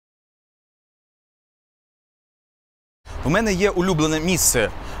У мене є улюблене місце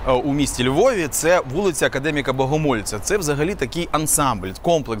у місті Львові, це вулиця Академіка Богомольця. Це взагалі такий ансамбль,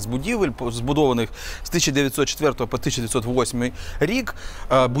 комплекс будівель, збудованих з 1904 по 1908 рік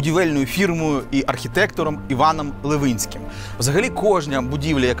будівельною фірмою і архітектором Іваном Левинським. Взагалі кожна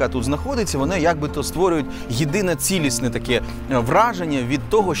будівля, яка тут знаходиться, вона якби то створюють єдине цілісне таке враження від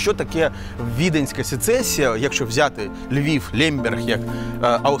того, що таке віденська сецесія, якщо взяти Львів, Лемберг, як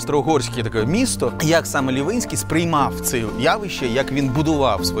австро-угорське таке місто, як саме Левинський сприймав це явище, як він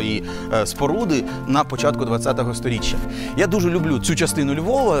будував свої споруди на початку ХХ століття. Я дуже люблю цю частину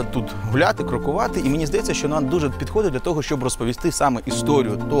Львова, тут гуляти, крокувати, і мені здається, що вона дуже підходить для того, щоб розповісти саме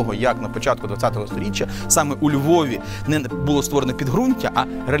історію того, як на початку ХХ століття саме у Львові не було створено підґрунтя, а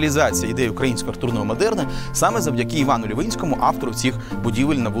реалізація ідеї українського архітектурного модерну саме завдяки Івану Левинському, автору цих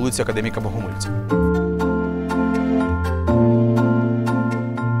будівель на вулиці Академіка Богомольця.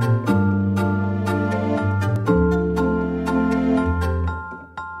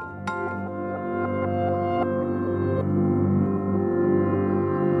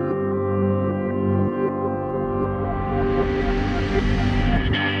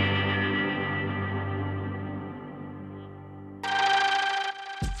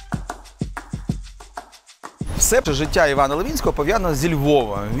 Все життя Івана Левинського пов'язано зі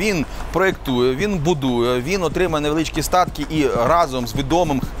Львова. Він проєктує, він будує, він отримає невеличкі статки і разом з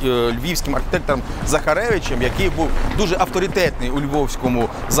відомим львівським архітектором Захаревичем, який був дуже авторитетний у львовському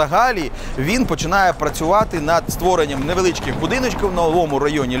загалі, він починає працювати над створенням невеличких будиночків в новому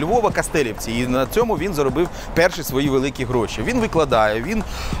районі Львова, Кастелівці. І на цьому він заробив перші свої великі гроші. Він викладає, він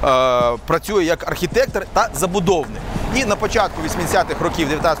працює як архітектор та забудовник. І на початку 80-х років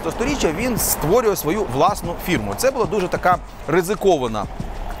 19 століття він створює свою власну фірму. Це була дуже така ризикована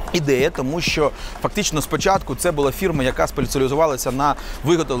ідея, тому що фактично спочатку це була фірма, яка спеціалізувалася на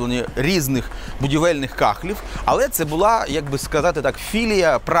виготовленні різних будівельних кахлів, але це була, як би сказати так,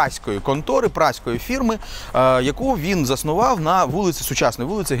 філія праської контори, праської фірми, яку він заснував на вулиці, сучасної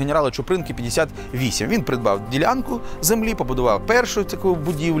вулиці Генерала Чупринки, 58. Він придбав ділянку землі, побудував першу таку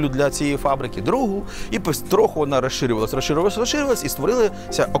будівлю для цієї фабрики, другу, і трохи вона розширювалась, і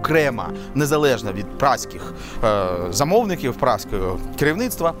створилася окрема, незалежна від праських замовників, праського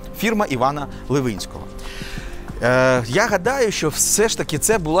керівництва, фірма Івана Левинського. Я гадаю, що все ж таки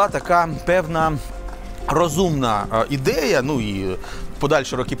це була така певна розумна ідея, ну і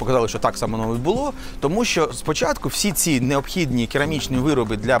подальші роки показали, що так само воно і було, тому що спочатку всі ці необхідні керамічні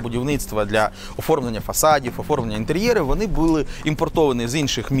вироби для будівництва, для оформлення фасадів, оформлення інтер'єрів, вони були імпортовані з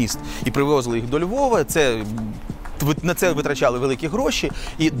інших міст і привозили їх до Львова. На це витрачали великі гроші,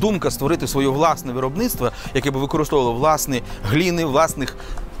 і думка створити своє власне виробництво, яке б використовувало власні гліни, власних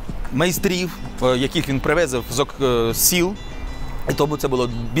майстрів, яких він привезив з сіл, і тому це було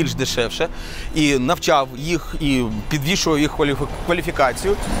більш дешевше, і навчав їх, і підвищував їх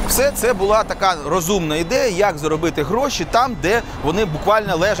кваліфікацію. Все це була така розумна ідея, як заробити гроші там, де вони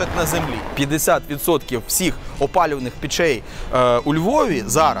буквально лежать на землі. 50% всіх опалювальних печей у Львові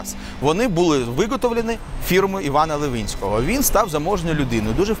зараз, вони були виготовлені фірмою Івана Левинського. Він став заможною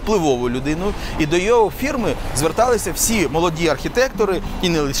людиною, дуже впливовою людиною, і до його фірми зверталися всі молоді архітектори, і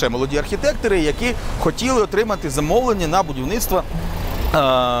не лише молоді архітектори, які хотіли отримати замовлення на будівництво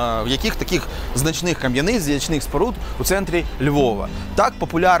яких таких значних кам'яниць, значних споруд у центрі Львова. Так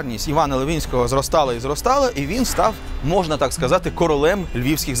популярність Івана Левинського зростала і зростала, і він став, можна так сказати, королем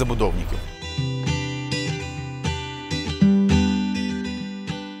львівських забудовників.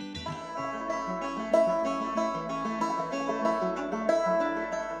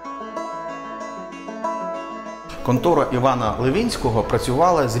 Контора Івана Левинського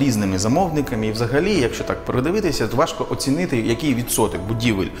працювала з різними замовниками, і взагалі, якщо так передивитися, то важко оцінити, який відсоток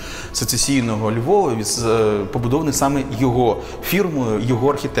будівель сецесійного Львова побудований саме його фірмою, його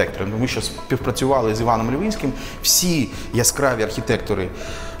архітектором, тому що співпрацювали з Іваном Левинським всі яскраві архітектори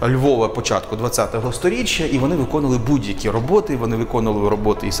Львова початку ХХ століття, і вони виконували будь-які роботи, вони виконували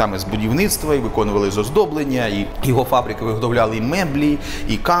роботи і саме з будівництва, і виконували з оздоблення, і його фабрики виготовляли і меблі,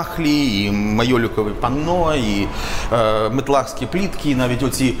 і кахлі, і майолікове панно, і метлахські плітки, і навіть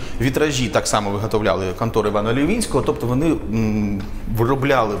оці вітражі так само виготовляли контори Івана Левинського, тобто вони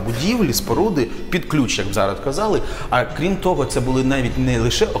виробляли будівлі, споруди під ключ, як зараз казали, а крім того, це були навіть не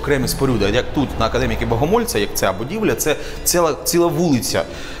лише окремі споруди, як тут на Академіки Богомольця, як ця будівля, це ціла вулиця,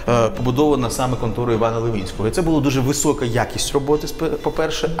 побудована саме конторою Івана Левинського. І це була дуже висока якість роботи,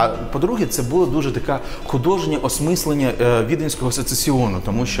 по-перше, а по-друге, це було дуже таке художнє осмислення віденського сецесіону,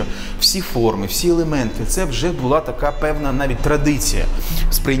 тому що всі форми, всі елементи, це вже була така певна навіть традиція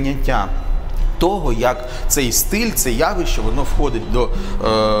сприйняття того, як цей стиль, це явище, воно входить до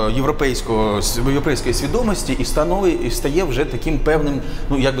європейської свідомості і стає вже таким певним,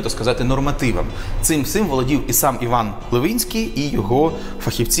 ну як би то сказати, нормативом. Цим всім володів і сам Іван Левинський, і його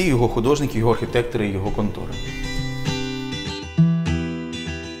фахівці, його художники, його архітектори, його контори.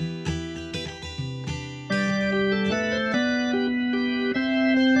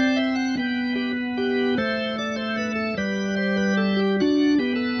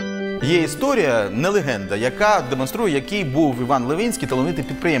 Є історія, не легенда, яка демонструє, який був Іван Левинський, талановитий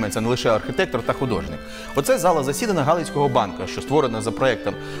підприємець, а не лише архітектор та художник. Оце зала засідання Галицького банку, що створена за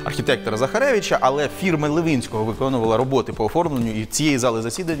проєктом архітектора Захаревича, але фірма Левинського виконувала роботи по оформленню і цієї зали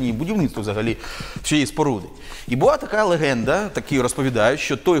засідання, і будівництву взагалі всієї споруди. І була така легенда, такі розповідають,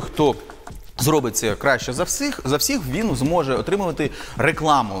 що той, хто зробить це краще за всіх, він зможе отримувати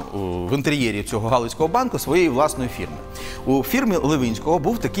рекламу в інтер'єрі цього Галицького банку своєї власної фірми. У фірмі Левинського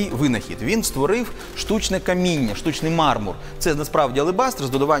був такий винахід. Він створив штучне каміння, штучний мармур. Це насправді алебастр з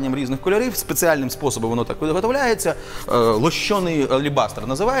додаванням різних кольорів, спеціальним способом воно так виготовляється, лощений алебастр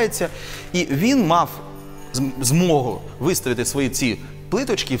називається. І він мав змогу виставити свої ці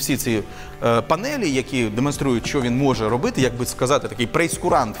плиточки, всі ці панелі, які демонструють, що він може робити, як би сказати, такий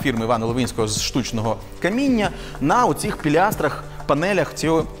прейскурант фірми Івана Левинського з штучного каміння на оцих пілястрах, панелях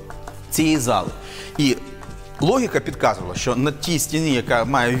цієї зали. І логіка підказувала, що на тій стіні, яка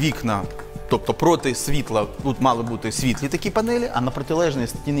має вікна, тобто проти світла, тут мали бути світлі такі панелі, а на протилежній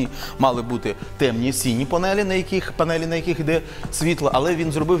стіні мали бути темні сині панелі, на яких йде світло. Але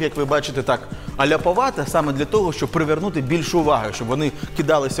він зробив, як ви бачите, так аляповато, саме для того, щоб привернути більшу увагу, щоб вони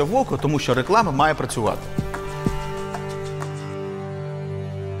кидалися в око, тому що реклама має працювати.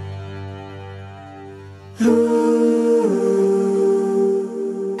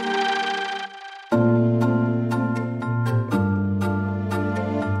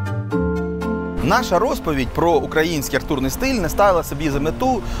 Наша розповідь про український архітектурний стиль не ставила собі за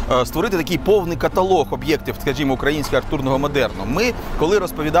мету створити такий повний каталог об'єктів, скажімо, українського архітектурного модерну. Ми, коли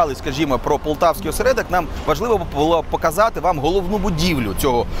розповідали, скажімо, про полтавський осередок, нам важливо було показати вам головну будівлю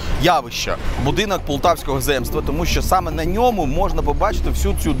цього явища – будинок полтавського земства, тому що саме на ньому можна побачити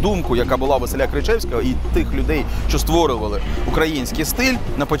всю цю думку, яка була у Василя Кричевського і тих людей, що створювали український стиль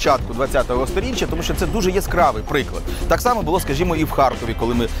на початку ХХ століття, тому що це дуже яскравий приклад. Так само було, скажімо, і в Харкові,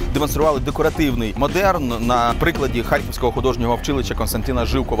 коли ми демонстрували декоративний модерн на прикладі Харківського художнього вчилища Константина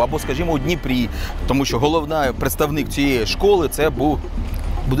Живкова, або, скажімо, у Дніпрі, тому що головний представник цієї школи – це був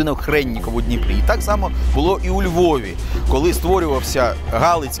будинок Хреннікова у Дніпрі. І так само було і у Львові, коли створювався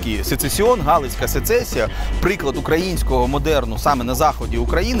Галицький сецесіон, Галицька сецесія, приклад українського модерну саме на заході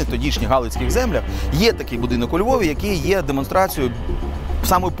України, тодішніх Галицьких землях. Є такий будинок у Львові, який є демонстрацією,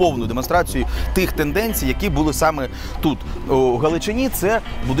 саме повну демонстрацію тих тенденцій, які були саме тут. У Галичині це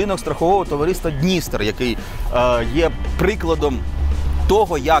будинок страхового товариства «Дністер», який є прикладом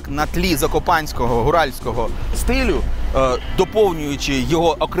того, як на тлі закопанського, гуральського стилю, доповнюючи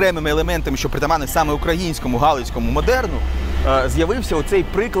його окремими елементами, що притаманні саме українському галицькому модерну, з'явився оцей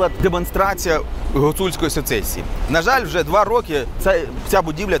приклад демонстрація гуцульської сецесії. На жаль, вже 2 роки ця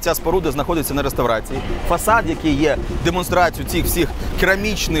будівля, ця споруда знаходиться на реставрації. Фасад, який є демонстрацією цих всіх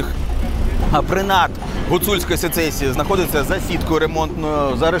керамічних принад гуцульської сецесії, знаходиться за сіткою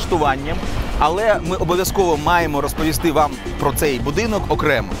ремонтною, за арештуванням. Але ми обов'язково маємо розповісти вам про цей будинок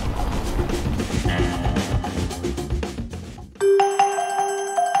окремо.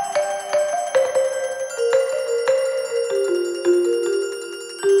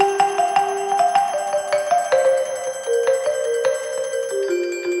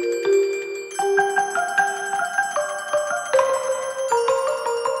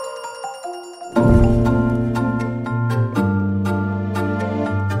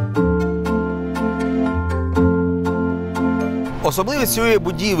 Особливість цієї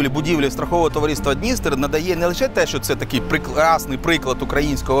будівлі страхового товариства «Дністер» надає не лише те, що це такий прекрасний приклад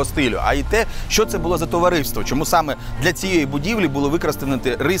українського стилю, а й те, що це було за товариство, чому саме для цієї будівлі були використані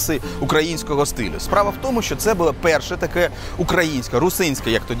риси українського стилю. Справа в тому, що це було перше таке українське,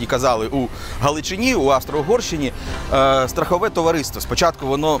 русинське, як тоді казали у Галичині, у Австро-Угорщині, страхове товариство. Спочатку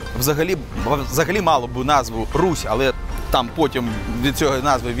воно взагалі мало б назву «Русь», але там потім від цієї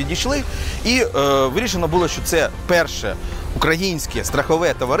назви відійшли. І вирішено було, що це перше українське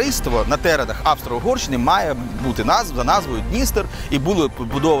страхове товариство на теренах Австро-Угорщини має бути за назвою «Дністер», і була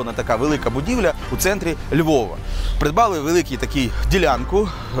побудована така велика будівля у центрі Львова. Придбали велику таку ділянку,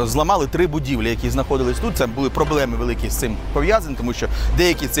 зламали 3 будівлі, які знаходились тут. Це були проблеми великі з цим пов'язані, тому що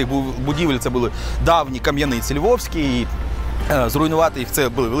деякі з цих будівель це були давні кам'яниці львовські, і зруйнувати їх, це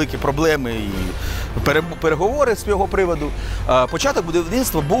були великі проблеми і переговори з його приводу. Початок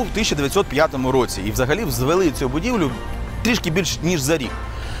будівництва був в 1905 році, і взагалі звели цю будівлю трішки більш ніж за рік.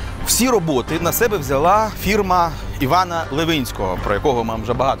 Всі роботи на себе взяла фірма Івана Левинського, про якого ми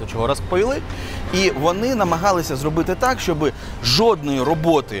вже багато чого розповіли. І вони намагалися зробити так, щоб жодної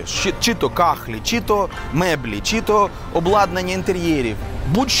роботи, чи то кахлі, чи то меблі, чи то обладнання інтер'єрів,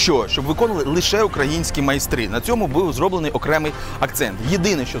 будь-що, щоб виконували лише українські майстри. На цьому був зроблений окремий акцент.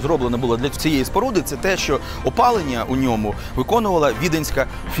 Єдине, що зроблено було для цієї споруди, це те, що опалення у ньому виконувала віденська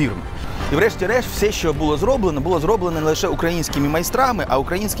фірма. І врешті-решт все, що було зроблено не лише українськими майстрами, а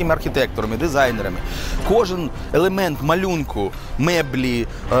українськими архітекторами, дизайнерами. Кожен елемент малюнку, меблі,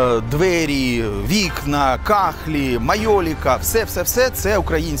 двері, вікна, кахлі, майоліка, все це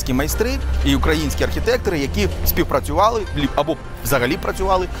українські майстри і українські архітектори, які співпрацювали або взагалі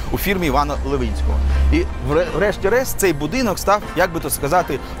працювали у фірмі Івана Левинського. І врешті-решт цей будинок став, як би то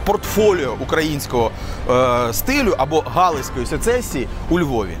сказати, портфоліо українського стилю або галицької сецесії у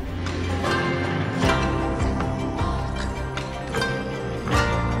Львові.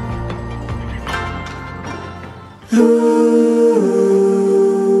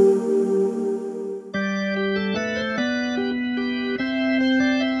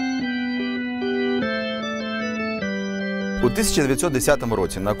 У 1910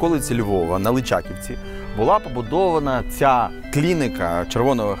 році на околиці Львова, на Личаківці, була побудована ця клініка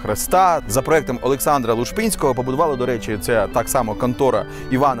Червоного Хреста. За проєктом Олександра Лушпинського побудувала, до речі, це так само контора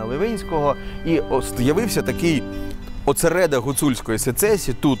Івана Левинського. І з'явився такий осередок гуцульської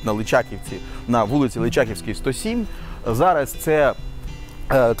сецесії тут, на Личаківці, на вулиці Личаківській, 107. Зараз це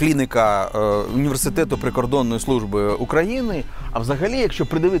клініка Університету прикордонної служби України. А взагалі, якщо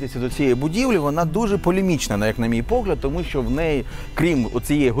придивитися до цієї будівлі, вона дуже полемічна, як на мій погляд, тому що в неї, крім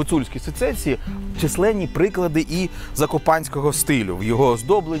цієї гуцульської сецесії, численні приклади і закопанського стилю, в його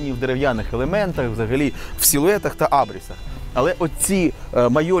оздобленні, в дерев'яних елементах, взагалі в силуетах та абрисах. Але оці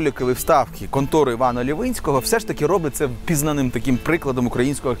майолікові вставки контори Івана Левинського все ж таки роблять це впізнаним таким прикладом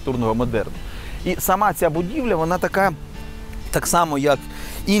українського архітектурного модерну. І сама ця будівля, вона така, так само, як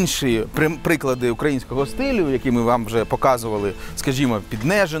інші приклади українського стилю, які ми вам вже показували, скажімо, під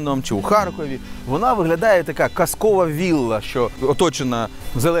Нежином чи у Харкові, вона виглядає така казкова вілла, що оточена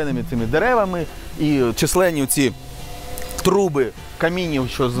зеленими цими деревами, і численні ці труби камінів,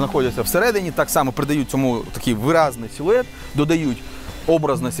 що знаходяться всередині, так само придають цьому такий виразний силует, додають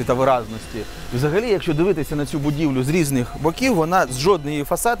образності та виразності. І взагалі, якщо дивитися на цю будівлю з різних боків, вона з жодної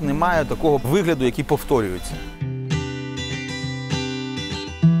фасад не має такого вигляду, який повторюється.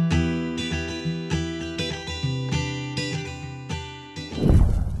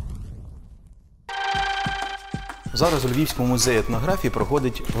 Зараз у Львівському музеї етнографії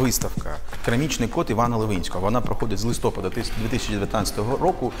проходить виставка «Керамічний код Івана Левинського». Вона проходить з листопада 2019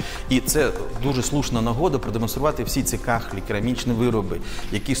 року, і це дуже слушна нагода продемонструвати всі ці кахлі, керамічні вироби,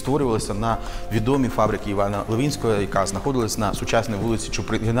 які створювалися на відомій фабриці Івана Левинського, яка знаходилась на сучасній вулиці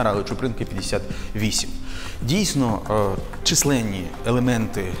Генерала Чупринки, 58. Дійсно, численні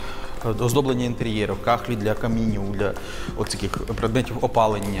елементи оздоблення інтер'єрів, кахлі для камінів, для таких предметів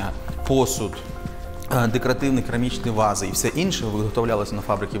опалення, посуд, декоративні керамічні вази і все інше виготовлялося на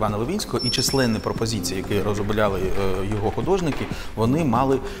фабриці Івана Левинського, і численні пропозиції, які розробляли його художники, вони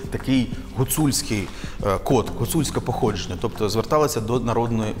мали такий гуцульський код, гуцульське походження, тобто зверталися до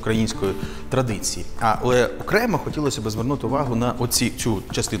народної української традиції. Але окремо хотілося б звернути увагу на цю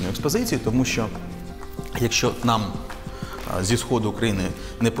частину експозиції, тому що якщо нам зі сходу України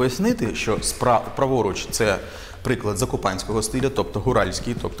не пояснити, що праворуч це приклад закопанського стилю, тобто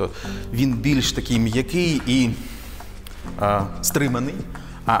гуральський, тобто він більш такий м'який і стриманий,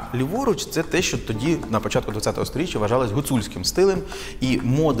 а ліворуч це те, що тоді, на початку ХХ століття, вважалось гуцульським стилем, і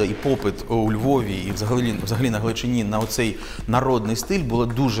мода, і попит у Львові, і взагалі на Галичині на оцей народний стиль була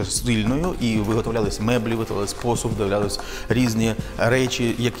дуже сильною, і виготовлялись меблі, виготовлялись посуд, виготовлялись різні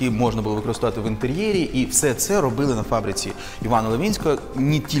речі, які можна було використовувати в інтер'єрі, і все це робили на фабриці Івана Левинського.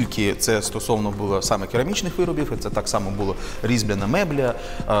 Не тільки це стосовно було саме керамічних виробів, це так само було різьбляна мебля,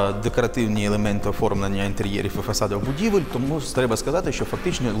 декоративні елементи оформлення інтер'єрів і фасадів будівель, тому треба сказати, що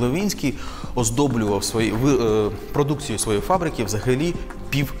фактично Левинський оздоблював продукцію своєї фабрики взагалі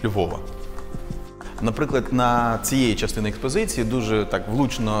пів Львова. Наприклад, на цієї частини експозиції дуже так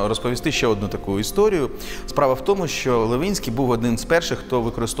влучно розповісти ще одну таку історію. Справа в тому, що Левинський був один з перших, хто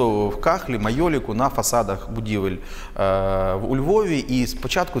використовував кахлі, майоліку на фасадах будівель у Львові. І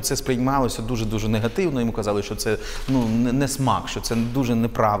спочатку це сприймалося дуже-дуже негативно. Йому казали, що це не смак, що це дуже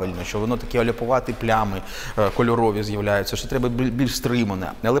неправильно, що воно такі оляпуваті плями кольорові з'являються, що треба більш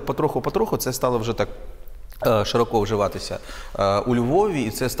стримане. Але потроху-потроху це стало вже так широко вживатися у Львові, і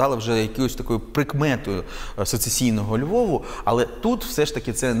це стало вже якоюсь такою прикметою сецесійного Львову. Але тут все ж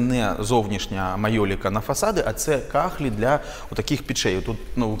таки це не зовнішня майоліка на фасади, а це кахлі для таких печей. Тут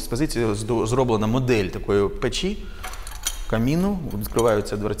в експозиції зроблена модель такої печі, каміну,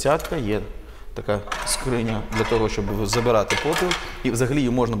 відкриваються дверцятка, є така скриня для того, щоб забирати попіл. І взагалі її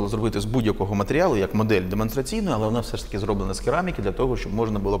можна було зробити з будь-якого матеріалу, як модель демонстраційної, але вона все ж таки зроблена з кераміки для того, щоб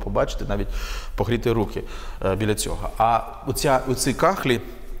можна було побачити, навіть погріти руки біля цього. А оці кахлі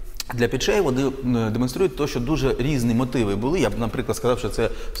для печей, вони демонструють те, що дуже різні мотиви були. Я б, наприклад, сказав, що це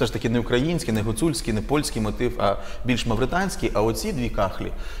все ж таки не український, не гуцульський, не польський мотив, а більш мавританський. А оці дві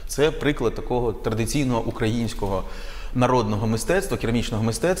кахлі – це приклад такого традиційного українського народного мистецтва, керамічного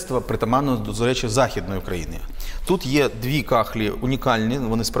мистецтва, притаманного, до речі, Західної України. Тут є дві кахлі унікальні,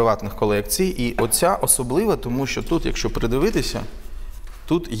 вони з приватних колекцій, і оця особлива, тому що тут, якщо придивитися,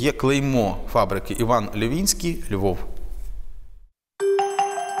 тут є клеймо фабрики Іван Левинський, Львов.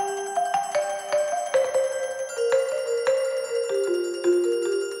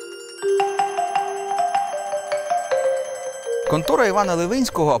 Контора Івана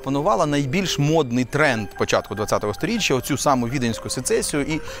Левинського опанувала найбільш модний тренд початку ХХ століття, оцю саму віденську сецесію,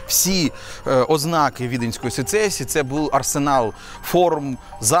 і всі ознаки віденської сецесії – це був арсенал форм,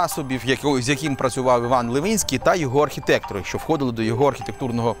 засобів, з яким працював Іван Левинський та його архітектори, що входили до його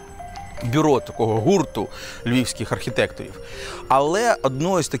архітектурного бюро, такого гурту львівських архітекторів. Але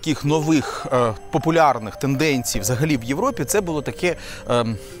одною з таких нових популярних тенденцій взагалі в Європі це було таке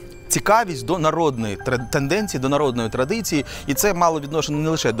цікавість до народної тенденції, до народної традиції. І це мало відношення не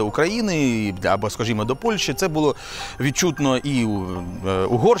лише до України, або, скажімо, до Польщі. Це було відчутно і у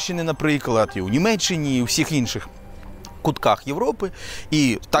Угорщині, наприклад, і у Німеччині, і у всіх інших кутках Європи,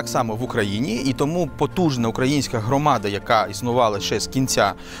 і так само в Україні. І тому потужна українська громада, яка існувала ще з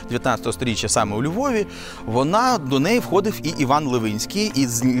кінця 19 століття саме у Львові, до неї входив і Іван Левинський, і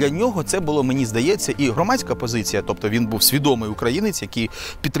для нього це було, мені здається, і громадська позиція, тобто він був свідомий українець, який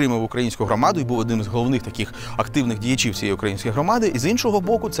підтримав українську громаду і був одним з головних таких активних діячів цієї української громади. І з іншого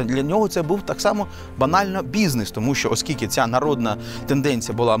боку, для нього це був так само банально бізнес, тому що оскільки ця народна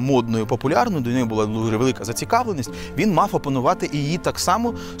тенденція була модною, популярною, до неї була дуже велика зацікавленість, він мав опанувати і її так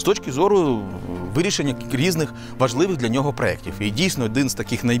само з точки зору вирішення різних важливих для нього проєктів. І дійсно один з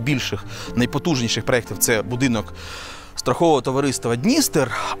таких найбільших, найпотужніших проєктів – це будинок страхового товариства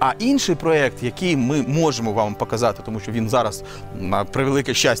 «Дністер», а інший проєкт, який ми можемо вам показати, тому що він зараз, на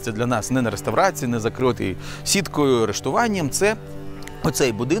превелике щастя для нас, не на реставрації, не закритий сіткою, арештуванням, це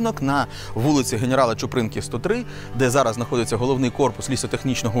оцей будинок на вулиці Генерала Чупринки, 103, де зараз знаходиться головний корпус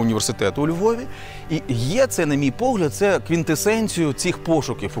лісотехнічного університету у Львові. І є це, на мій погляд, це квінтесенцію цих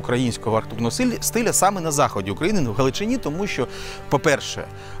пошуків українського архітектурного стиля саме на заході України, в Галичині, тому що, по-перше,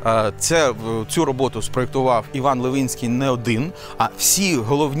 цю роботу спроєктував Іван Левинський не один, а всі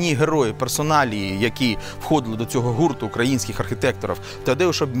головні герої, персоналії, які входили до цього гурту українських архітекторів,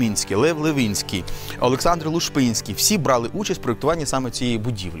 Тадеуш Обмінський, Лев Левинський, Олександр Лушпинський, всі брали участь в проєктуванні саме цієї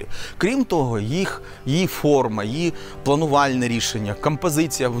будівлі. Крім того, її форма, її планувальне рішення,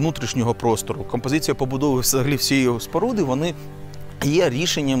 композиція внутрішнього простору, композиція побудови взагалі всієї споруди, вони є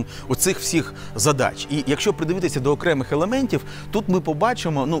рішенням оцих всіх задач. І якщо придивитися до окремих елементів, тут ми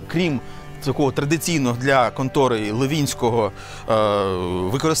побачимо, крім такого традиційного для контори Левинського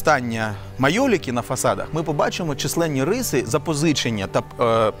використання майоліки на фасадах, ми побачимо численні риси, запозичення та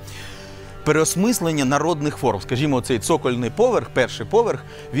переосмислення народних форм. Скажімо, цей цокольний поверх, перший поверх,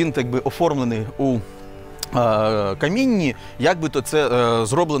 він так би оформлений у камінні, як би то це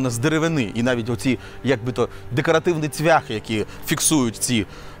зроблено з деревини. І навіть оці, як би то, декоративні цвяхи, які фіксують ці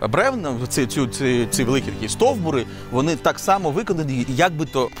бревна, ці великі такі стовбури, вони так само виконані, як би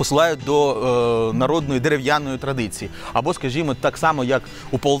то посилають до народної дерев'яної традиції. Або, скажімо, так само, як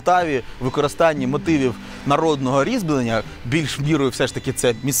у Полтаві використання мотивів народного різьблення, більш мірою все ж таки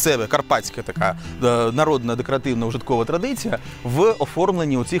це місцева, карпатська така народна декоративно-ужиткова традиція в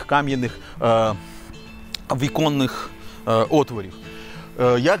оформленні оцих кам'яних віконних отворів.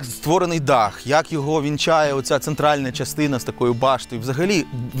 Як створений дах, як його вінчає оця центральна частина з такою баштою. Взагалі,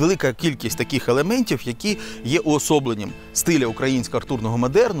 велика кількість таких елементів, які є уособленням стиля українського архітектурного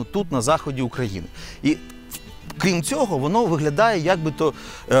модерну тут, на заході України. І крім цього, воно виглядає як би то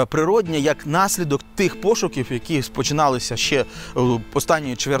природньо, як наслідок тих пошуків, які починалися ще в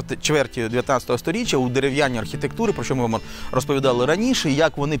останньої чверті 19 століття у дерев'яній архітектурі, про що ми вам розповідали раніше,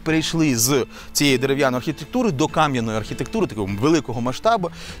 як вони перейшли з цієї дерев'яної архітектури до кам'яної архітектури, такого великого масштабу.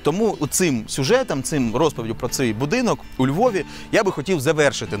 Тому цим сюжетом, цим розповіддю про цей будинок у Львові я би хотів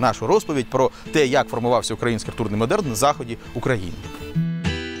завершити нашу розповідь про те, як формувався український архітектурний модерн на заході України.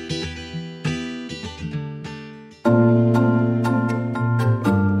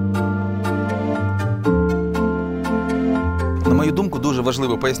 дуже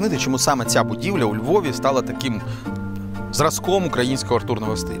важливо пояснити, чому саме ця будівля у Львові стала таким зразком українського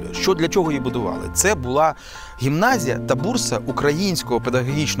архітектурного стилю. Для чого її будували? Це була гімназія та бурса Українського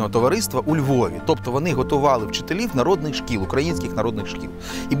педагогічного товариства у Львові. Тобто вони готували вчителів народних шкіл, українських народних шкіл.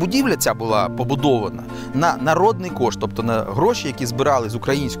 І будівля ця була побудована на народний кошт, тобто на гроші, які збирали з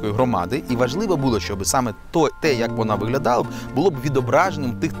української громади. І важливо було, щоб саме те, як вона виглядала, було б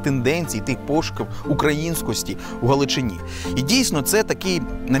відображенням тих тенденцій, тих пошуків українськості у Галичині. І дійсно, це такий,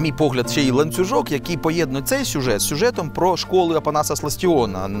 на мій погляд, ще й ланцюжок, який поєднує цей сюжет з сюжетом про школу Апанаса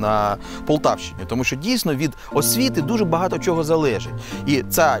Сластіона на Полтавщині. Тому що дійсно від освіти дуже багато чого залежить. І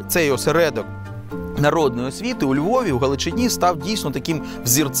цей осередок народної освіти у Львові, у Галичині став дійсно таким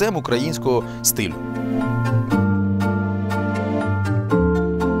взірцем українського стилю.